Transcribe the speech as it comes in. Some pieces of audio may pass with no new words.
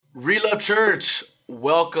Relove Church,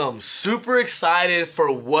 welcome. Super excited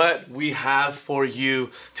for what we have for you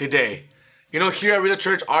today. You know, here at Relove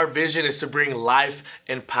Church, our vision is to bring life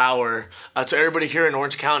and power to everybody here in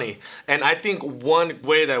Orange County. And I think one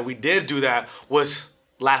way that we did do that was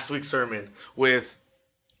last week's sermon with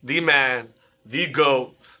the man, the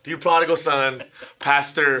GOAT, the prodigal son,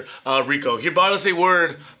 Pastor Rico. He brought us a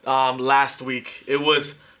word last week. It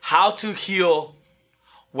was how to heal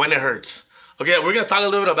when it hurts. Okay, we're going to talk a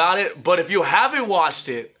little bit about it, but if you haven't watched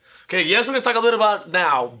it, okay, yes, we're going to talk a little about it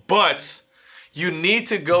now, but you need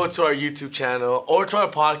to go to our YouTube channel or to our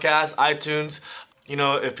podcast, iTunes. You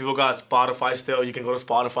know, if people got Spotify still, you can go to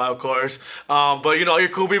Spotify, of course. But, you know, all your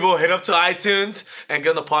cool people, hit up to iTunes and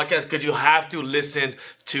get on the podcast because you have to listen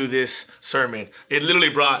to this sermon. It literally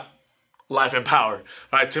brought life and power,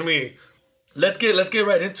 all right, to me. Let's get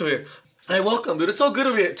right into it. Hey, welcome, dude. It's so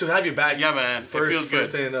good to have you back. Yeah, man. It feels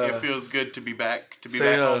good. It feels good to be back.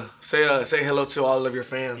 Back home. Say hello to all of your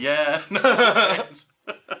fans. Yeah.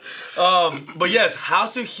 But yes, how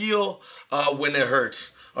to heal when it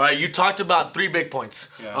hurts. All right, you talked about 3 big points.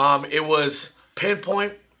 Yeah. It was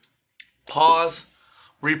pinpoint, pause,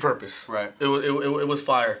 repurpose. Right. It was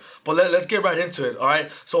fire. But let's get right into it. All right.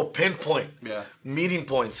 So pinpoint. Yeah. Meeting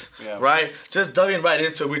points. Yeah. Right. Just diving right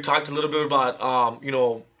into it. We talked a little bit about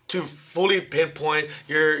to fully pinpoint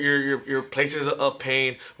your places of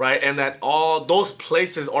pain, right? And that all those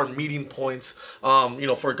places are meeting points,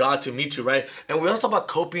 for God to meet you, right? And we also talk about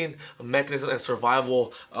coping mechanisms and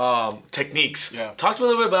survival techniques. Yeah. Talk to me a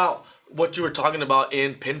little bit about what you were talking about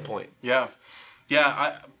in pinpoint. Yeah.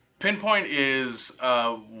 Pinpoint is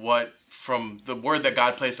what, from the word that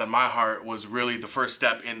God placed on my heart, was really the first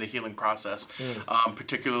step in the healing process,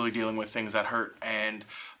 particularly dealing with things that hurt. And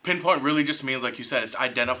pinpoint really just means, like you said, it's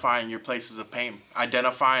identifying your places of pain,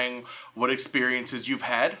 identifying what experiences you've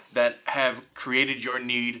had that have created your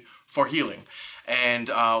need for healing. And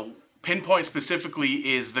pinpoint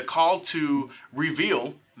specifically is the call to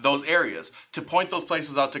reveal those areas, to point those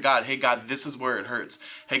places out to God. Hey, God, this is where it hurts.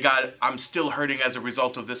 Hey, God, I'm still hurting as a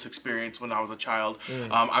result of this experience when I was a child.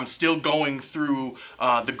 I'm still going through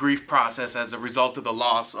the grief process as a result of the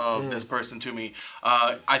loss of this person to me.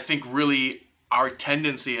 I think really our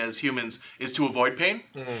tendency as humans is to avoid pain.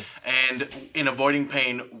 And in avoiding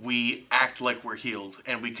pain, we act like we're healed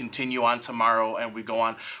and we continue on tomorrow and we go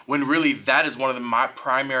on, when really that is one of my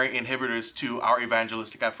primary inhibitors to our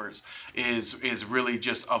evangelistic efforts, is really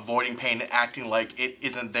just avoiding pain and acting like it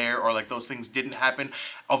isn't there or like those things didn't happen,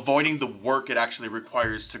 avoiding the work it actually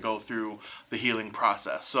requires to go through the healing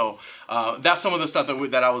process. So that's some of the stuff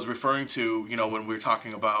that I was referring to, when we were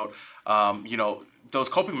talking about, those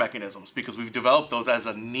coping mechanisms, because we've developed those as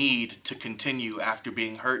a need to continue after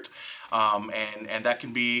being hurt, and that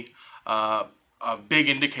can be a big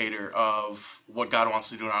indicator of what God wants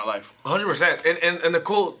to do in our life. 100%. And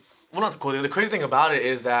the crazy thing about it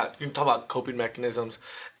is that you can talk about coping mechanisms,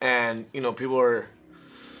 and people are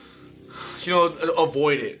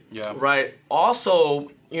avoid it. Yeah. Right.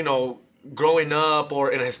 Also, growing up or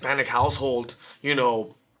in a Hispanic household,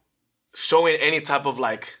 showing any type of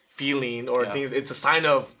feeling or things, it's a sign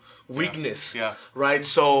of weakness. Yeah. Right.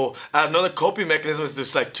 So another coping mechanism is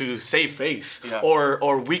just to save face,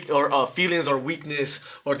 or weak, or feelings or weakness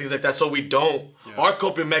or things like that. So we don't. Yeah. Our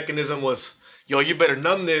coping mechanism was, you better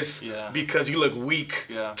numb this because you look weak.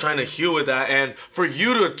 Yeah. Trying to heal with that, and for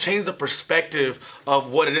you to change the perspective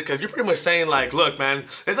of what it is, because you're pretty much saying look, man,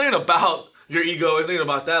 it's not even about your ego. It's not even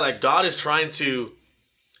about that. God is trying to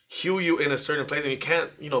heal you in a certain place, and you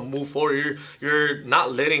can't, move forward. You're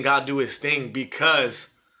not letting God do His thing because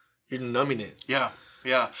you're numbing it. Yeah,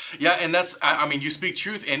 and that's, you speak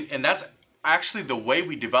truth, and that's actually the way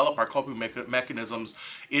we develop our coping mechanisms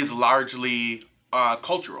is largely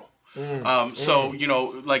cultural. So, you're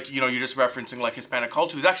just referencing Hispanic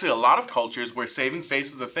culture. There's actually a lot of cultures where saving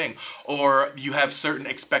face is a thing, or you have certain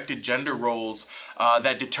expected gender roles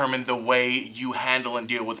that determine the way you handle and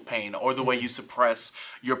deal with pain, or the way you suppress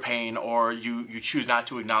your pain, or you choose not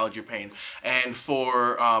to acknowledge your pain. And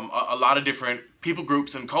for a lot of different people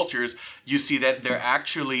groups and cultures, you see that they're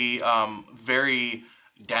actually very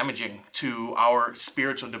damaging to our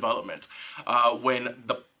spiritual development. When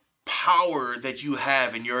the power that you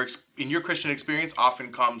have in your Christian experience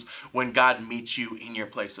often comes when God meets you in your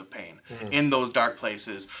place of pain, in those dark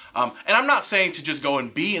places. And I'm not saying to just go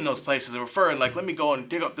and be in those places and refer and let me go and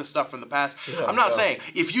dig up this stuff from the past. I'm not saying,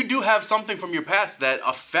 if you do have something from your past that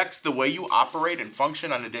affects the way you operate and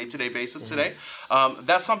function on a day-to-day basis today,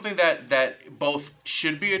 that's something that both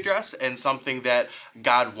should be addressed and something that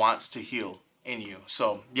God wants to heal in you.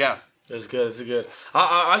 So, yeah. That's good.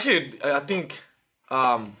 I think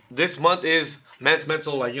this month is men's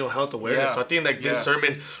mental health awareness. Yeah. So I think that this Yeah.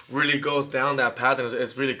 sermon really goes down that path, and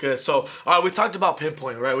it's really good. So all right, we talked about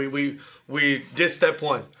pinpoint, right? We did step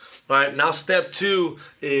 1, right? Now step 2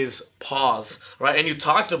 is pause, right? And you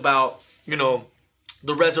talked about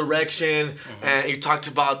the resurrection, and you talked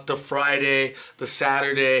about the Friday, the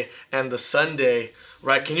Saturday, and the Sunday,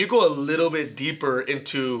 right? Can you go a little bit deeper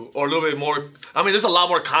into, or a little bit more? I mean, there's a lot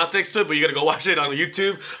more context to it, but you gotta go watch it on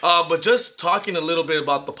YouTube. But just talking a little bit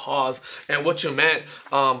about the pause and what you meant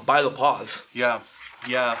by the pause. Yeah.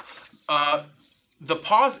 The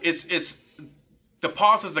pause. It's the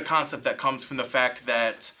pause is the concept that comes from the fact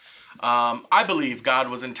that I believe God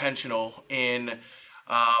was intentional in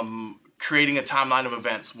creating a timeline of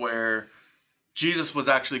events where Jesus was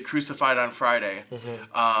actually crucified on Friday,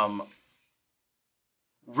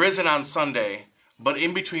 risen on Sunday, but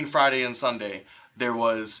in between Friday and Sunday, there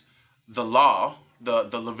was the law,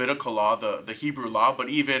 the Levitical law, the Hebrew law, but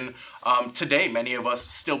even today, many of us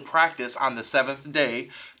still practice on the 7th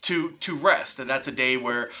day to rest, and that's a day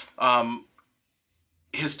where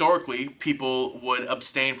historically, people would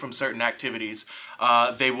abstain from certain activities.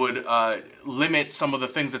 They would limit some of the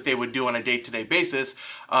things that they would do on a day-to-day basis.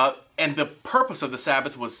 And the purpose of the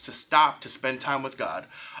Sabbath was to stop, to spend time with God,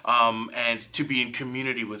 and to be in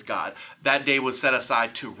community with God. That day was set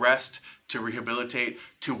aside to rest, to rehabilitate,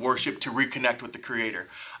 to worship, to reconnect with the Creator.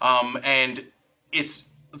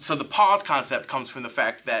 So the pause concept comes from the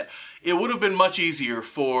fact that it would have been much easier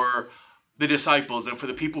for the disciples and for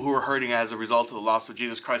the people who were hurting as a result of the loss of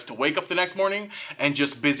Jesus Christ to wake up the next morning and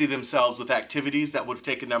just busy themselves with activities that would have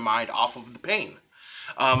taken their mind off of the pain.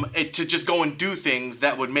 To just go and do things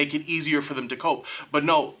that would make it easier for them to cope. But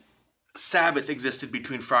no, Sabbath existed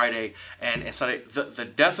between Friday and Sunday. The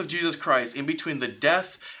death of Jesus Christ, in between the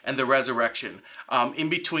death and the resurrection, in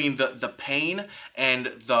between the pain and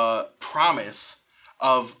the promise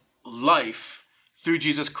of life through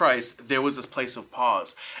Jesus Christ, there was this place of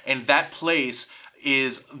pause. And that place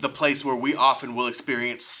is the place where we often will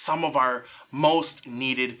experience some of our most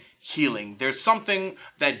needed healing. There's something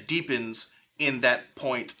that deepens in that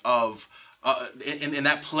point of, in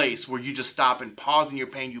that place where you just stop and pause in your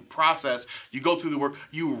pain, you process, you go through the work,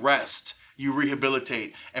 you rest, you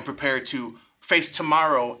rehabilitate, and prepare to face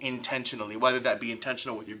tomorrow intentionally, whether that be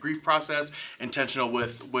intentional with your grief process, intentional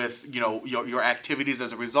with your activities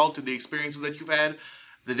as a result of the experiences that you've had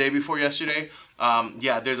the day before yesterday.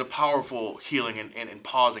 There's a powerful healing in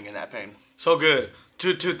pausing in that pain. So good.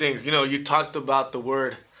 Two things. You talked about the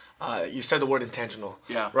word. You said the word intentional.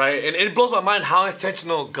 Yeah. Right? And it blows my mind how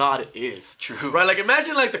intentional God is. True. Right? Like,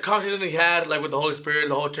 imagine, the conversation he had, with the Holy Spirit,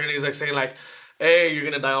 the whole Trinity is, saying, hey, you're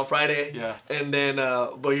going to die on Friday. Yeah. And then,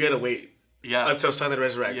 but you got to wait. Yeah. Until Sunday to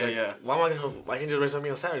resurrect. Yeah. Why can't you just resurrect me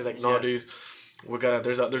on Saturday? He's like, no, dude.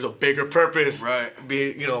 There's a bigger purpose. Right.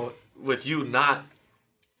 With you not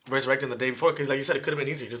resurrecting the day before. Because like you said, it could have been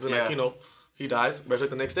easier. Just been he dies, resurrect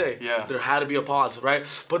the next day. Yeah. There had to be a pause, right?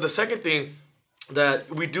 But the second thing that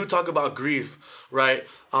we do talk about grief, right?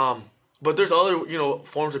 But there's other,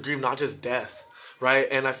 forms of grief, not just death, right?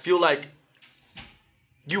 And I feel like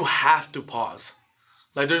you have to pause.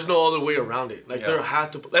 There's no other way around it. There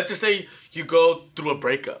had to. Let's just say you go through a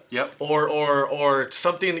breakup. Yep. Or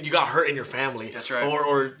something, you got hurt in your family. That's right.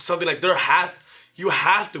 Or something you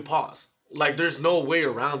have to pause. There's no way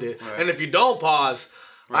around it. Right. And if you don't pause,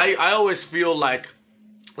 right. I always feel like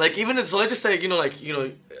even so. Let's just say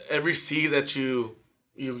every seed that you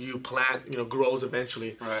plant grows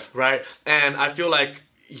eventually. Right. Right. And I feel like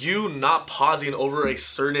you not pausing over a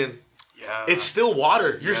certain. Yeah. It's still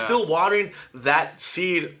water. You're still watering that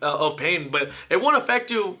seed of pain, but it won't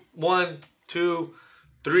affect you 1, 2,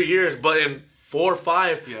 3 years. But in 4 or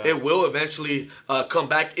 5, it will eventually come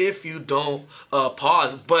back if you don't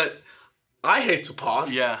pause. But I hate to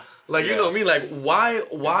pause. Yeah. You know me. Why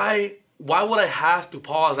would I have to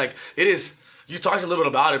pause? It is. You talked a little bit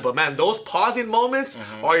about it, but man, those pausing moments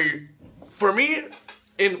are, for me.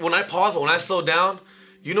 When I pause, when I slow down,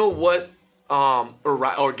 you know what?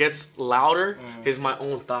 Or gets louder is my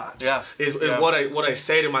own thoughts. Yeah. Is what I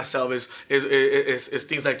say to myself is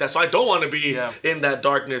things like that. So I don't want to be in that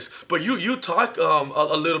darkness. But you talk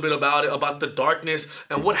a little bit about it, about the darkness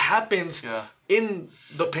and what happens in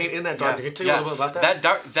the pain in that darkness. Can you tell me a little bit about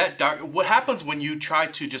that? That dark. What happens when you try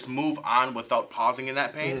to just move on without pausing in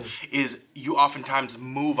that pain is you oftentimes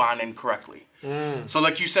move on incorrectly. So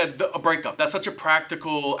like you said, a breakup, that's such a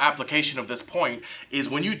practical application of this point, is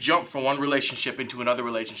when you jump from one relationship into another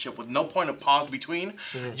relationship with no point of pause between,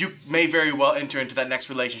 you may very well enter into that next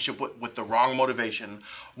relationship with the wrong motivation,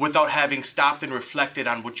 without having stopped and reflected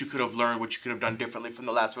on what you could have learned, what you could have done differently from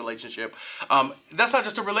the last relationship. That's not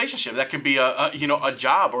just a relationship. That can be a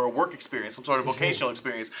job or a work experience, some sort of vocational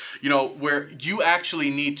experience, where you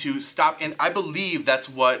actually need to stop. And I believe that's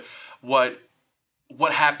what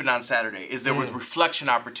happened on Saturday. Is there was reflection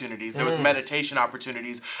opportunities, there was meditation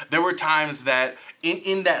opportunities. There were times that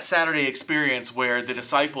in that Saturday experience where the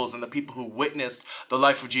disciples and the people who witnessed the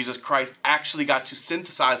life of Jesus Christ actually got to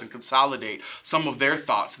synthesize and consolidate some of their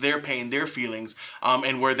thoughts, their pain, their feelings,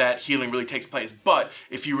 and where that healing really takes place. But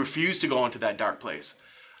if you refuse to go into that dark place,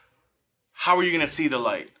 how are you going to see the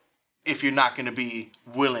light if you're not going to be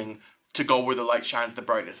willing to go where the light shines the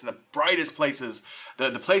brightest? And the brightest places,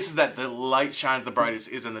 the places that the light shines the brightest,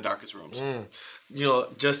 is in the darkest rooms.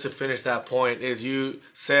 Just to finish that point, is you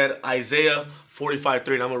said Isaiah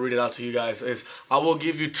 45:3, and I'm going to read it out to you guys, is I will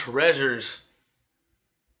give you treasures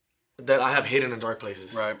that I have hidden in dark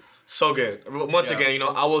places. Right. So good. Once again,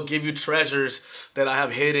 I will give you treasures that I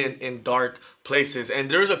have hidden in dark places. And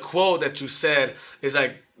there's a quote that you said, is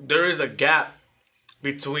like, there is a gap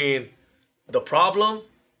between the problem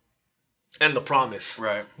and the promise.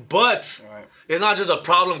 Right. But it's not just a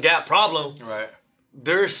problem. Right.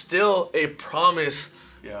 There's still a promise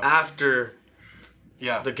after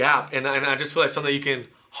the gap. And I just feel like something you can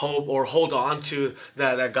hope or hold on to,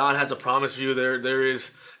 that God has a promise for you. There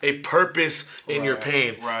is a purpose in your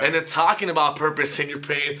pain. Right. And then talking about purpose in your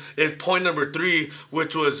pain is point number 3,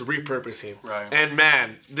 which was repurposing. Right. And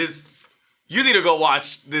man, you need to go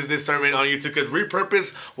watch this sermon on YouTube, because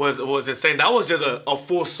repurpose was insane. That was just a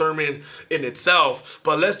full sermon in itself.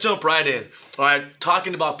 But let's jump right in. All right,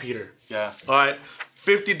 talking about Peter. Yeah. All right,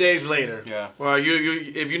 50 days later. Yeah. All right,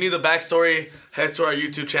 if you need the backstory, head to our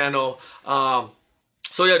YouTube channel.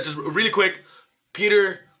 Just really quick,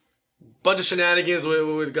 Peter, bunch of shenanigans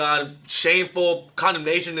with God, shameful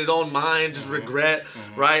condemnation in his own mind, just regret,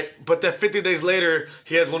 right? But then 50 days later,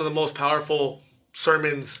 he has one of the most powerful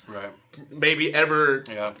sermons maybe ever,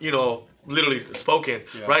 literally spoken,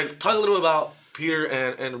 right? Talk a little bit about Peter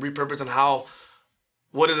and repurpose, and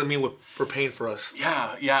what does it mean for pain for us?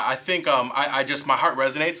 Yeah. I think I just, my heart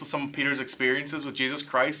resonates with some of Peter's experiences with Jesus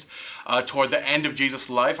Christ toward the end of Jesus'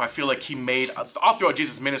 life. I feel like he made, all throughout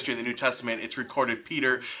Jesus' ministry in the New Testament, it's recorded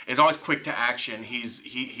Peter is always quick to action.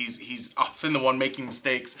 He's often the one making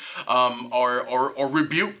mistakes or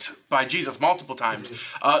rebuked by Jesus multiple times.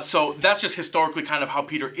 So that's just historically kind of how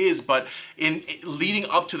Peter is. But in leading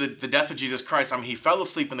up to the death of Jesus Christ, he fell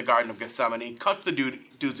asleep in the Garden of Gethsemane, cut the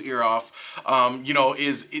dude's ear off.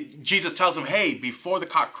 Jesus tells him, hey, before the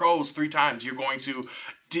cock crows 3 times, you're going to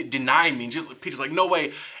deny me. And Peter's like, no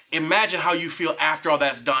way. Imagine how you feel after all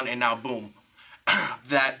that's done, and now boom,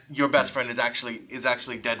 that your best friend is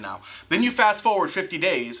actually dead now. Then you fast forward 50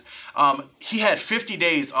 days. He had 50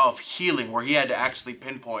 days of healing where he had to actually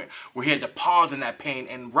pinpoint, where he had to pause in that pain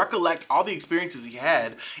and recollect all the experiences he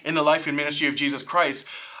had in the life and ministry of Jesus Christ.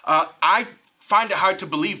 I find it hard to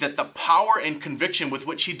believe that the power and conviction with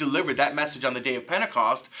which he delivered that message on the day of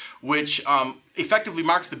Pentecost, which effectively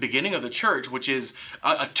marks the beginning of the church, which is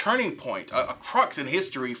a turning point, a crux in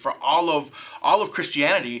history for all of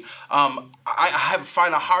Christianity, I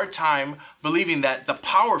find a hard time believing that the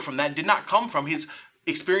power from that did not come from his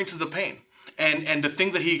experiences of pain and the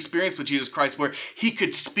things that he experienced with Jesus Christ, where he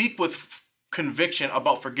could speak with conviction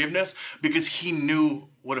about forgiveness because he knew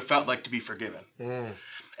what it felt like to be forgiven.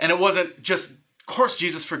 And it wasn't just, of course,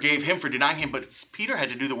 Jesus forgave him for denying him, but Peter had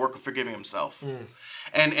to do the work of forgiving himself.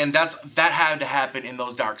 And that had to happen in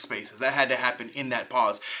those dark spaces. That had to happen in that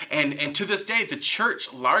pause. And to this day, the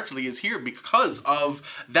church largely is here because of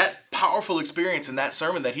that powerful experience and that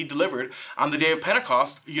sermon that he delivered on the day of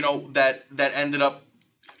Pentecost, that ended up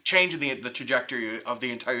changing the trajectory of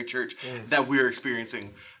the entire church that we're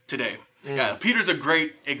experiencing today. Yeah, Peter's a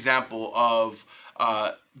great example of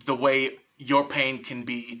the way your pain can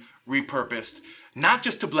be repurposed, not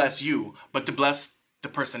just to bless you, but to bless the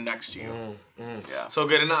person next to you. Yeah. So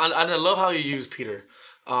good. And I love how you use Peter.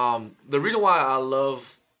 The reason why I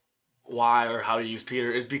love how you use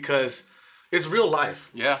Peter is because it's real life.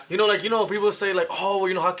 Yeah. People say like,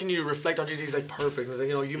 oh, how can you reflect on Jesus? He's like perfect. It's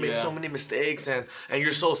like, you make so many mistakes and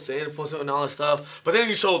you're so sinful and all this stuff. But then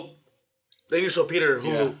you show Peter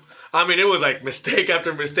who, it was like mistake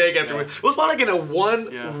after mistake after mistake. It was probably like in a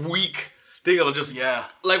 1 week thing of just,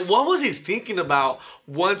 like, what was he thinking about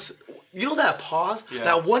once, that pause,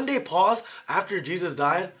 that 1 day pause after Jesus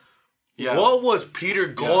died? Yeah. What was Peter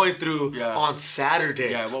going through on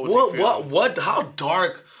Saturday? Yeah, what was he feeling? How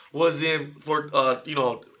dark was him for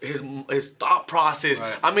his thought process?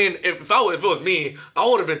 Right. I mean, if it was me, I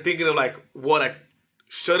would have been thinking of like what I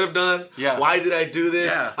should have done. Yeah. Why did I do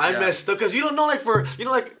this? Yeah, I messed up, because you don't know,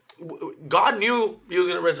 like God knew he was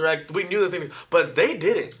gonna resurrect. We knew the thing, but they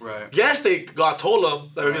didn't. Right. Yes, God told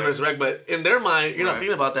them that we're gonna Right. resurrect, but in their mind, you're not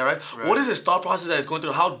thinking about that, right? Right. What is this thought process that is going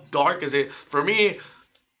through? How dark is it for me?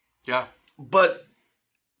 Yeah. But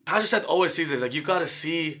Pastor Seth always sees this, like, you gotta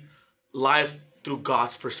see life through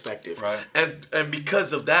God's perspective. Right. And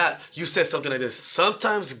because of that, you said something like this.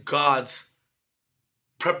 Sometimes God's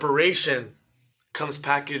preparation comes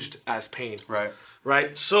packaged as pain. Right.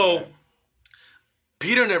 Right? So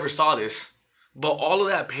Peter never saw this, but all of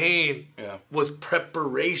that pain was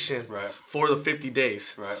preparation for the 50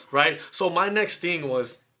 days. Right? So my next thing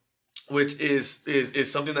was, which is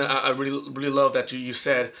something that I really love that you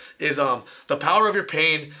said, is the power of your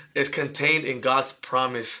pain is contained in God's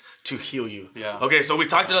promise to heal you. Yeah. Okay, so we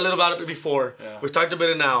talked a little about it before. Yeah. We've talked a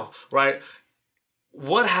bit now, right?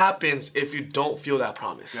 What happens if you don't feel that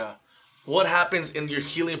promise? Yeah. What happens in your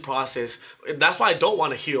healing process? That's why I don't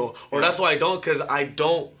want to heal, or that's why I don't, because I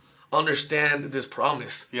don't understand this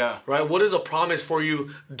promise. Yeah. Right? What is a promise for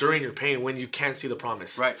you during your pain when you can't see the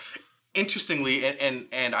promise? Right. Interestingly,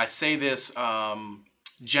 and I say this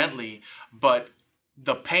gently, but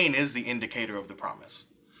the pain is the indicator of the promise.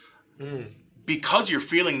 Because you're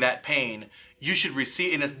feeling that pain, you should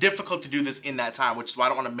receive, and it's difficult to do this in that time, which is why I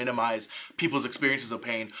don't want to minimize people's experiences of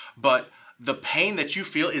pain, but the pain that you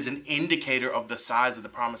feel is an indicator of the size of the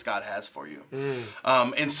promise God has for you.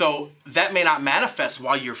 And so that may not manifest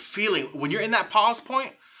while you're feeling, when you're in that pause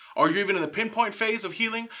point, or you're even in the pinpoint phase of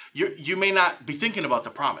healing, you may not be thinking about the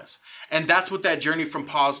promise. And that's what that journey from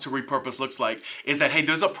pause to repurpose looks like, is that, hey,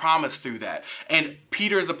 there's a promise through that. And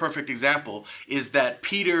Peter is the perfect example, is that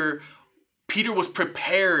Peter was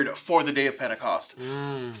prepared for the day of Pentecost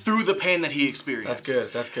through the pain that he experienced.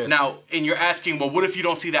 That's good. Now, and you're asking, well, what if you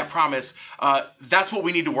don't see that promise? That's what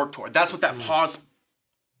we need to work toward. That's what that pause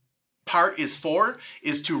part is for,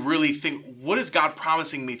 is to really think, what is God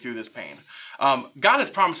promising me through this pain? God has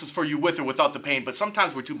promises for you with or without the pain, but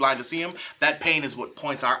sometimes we're too blind to see him. That pain is what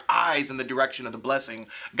points our eyes in the direction of the blessing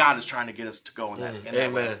God is trying to get us to go in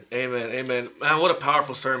that way. Amen. Man, what a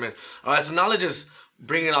powerful sermon. All right, so now let's just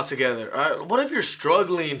bring it all together. All right, what if you're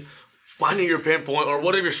struggling finding your pinpoint, or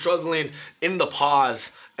what if you're struggling in the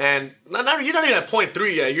pause, and you're not even at point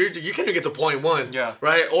 3 yet. You can't even get to point 1. Yeah.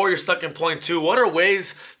 Right? Or you're stuck in point 2. What are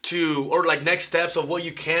ways to, or like next steps of what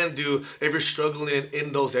you can do if you're struggling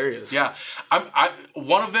in those areas? Yeah.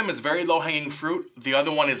 One of them is very low-hanging fruit. The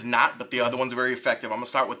other one is not, but the other one's very effective. I'm gonna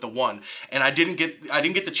start with the one. And I didn't get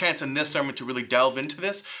the chance in this sermon to really delve into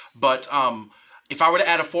this, but if I were to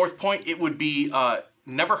add a fourth point, it would be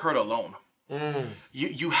never hurt alone.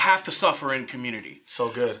 You have to suffer in community. So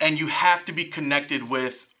good. And you have to be connected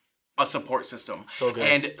with a support system. So good.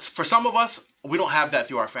 And for some of us, we don't have that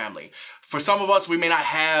through our family. For some of us, we may not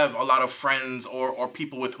have a lot of friends or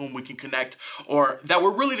people with whom we can connect, or that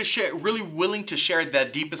we're really willing to share the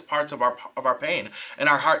deepest parts of our pain and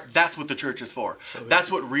our heart. That's what the church is for. So that's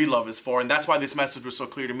what Relove is for. And that's why this message was so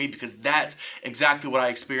clear to me, because that's exactly what I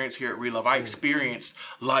experienced here at Relove. I experienced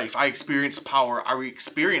life. I experienced power. I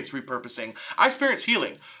experienced repurposing. I experienced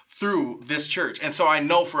healing through this church. And so I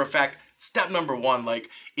know for a fact, step number 1, like,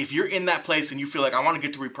 if you're in that place and you feel like, I want to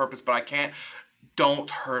get to repurpose, but I can't, don't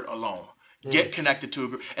hurt alone. Get connected to a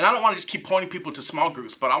group. And I don't want to just keep pointing people to small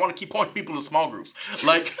groups, but I want to keep pointing people to small groups.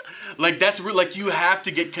 Like that's real. Like, you have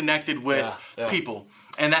to get connected with people.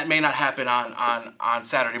 And that may not happen on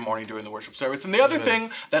Saturday morning during the worship service. And the other thing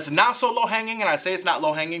that's not so low hanging, and I say it's not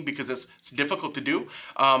low hanging because it's difficult to do,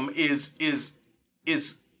 is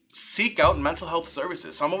seek out mental health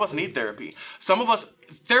services. Some of us need therapy. Some of us,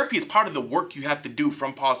 therapy is part of the work you have to do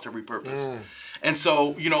from pause to repurpose. And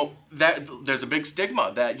so, that there's a big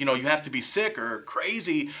stigma that, you have to be sick or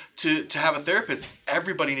crazy to have a therapist.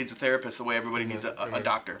 Everybody needs a therapist the way everybody needs a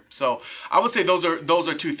doctor. So I would say those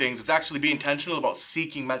are two things. It's actually be intentional about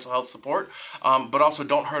seeking mental health support, but also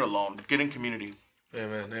don't hurt alone. Get in community.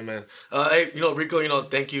 Amen. Hey, Rico,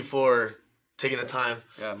 thank you for taking the time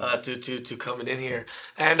to coming in here.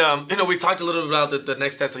 And we talked a little bit about the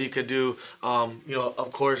next steps that you could do.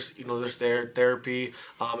 Of course, there's therapy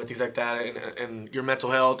and things like that, and your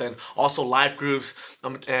mental health, and also life groups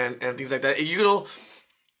and things like that.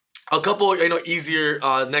 A couple easier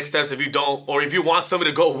next steps if you don't, or if you want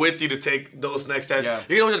somebody to go with you to take those next steps.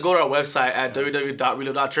 You can always just go to our website at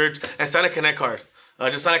www.relove.church and sign a Connect card.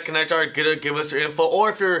 just sign a Connect card, give us your info. Or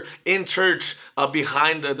if you're in church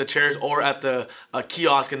behind the chairs or at the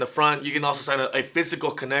kiosk in the front, you can also sign a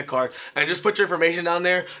physical Connect card and just put your information down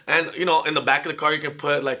there. And, you know, in the back of the card, you can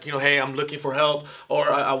put like, you know, hey, I'm looking for help,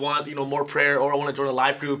 or I want, you know, more prayer, or I want to join a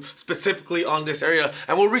life group specifically on this area.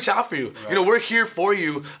 And we'll reach out for you. Right. You know, we're here for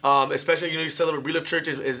you, especially, you know, you celebrate Relive Church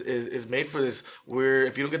is made for this. Where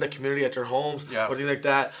if you don't get that community at your homes or things like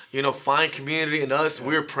that, you know, find community in us.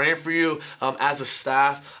 We're praying for you as a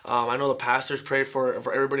staff. I know the pastors pray for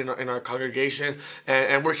everybody in our congregation,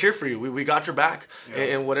 and we're here for you. We got your back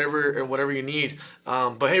in whatever you need.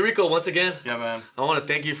 But hey, Rico, once again, man, I want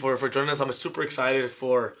to thank you for joining us. I'm super excited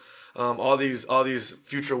for all these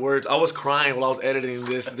future words. I was crying while I was editing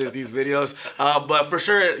these videos. But for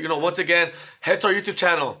sure, you know, once again, head to our YouTube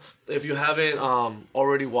channel. If you haven't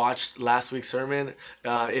already watched last week's sermon,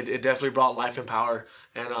 it definitely brought life and power,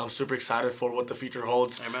 and I'm super excited for what the future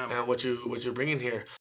holds. Amen. And what you're bringing here.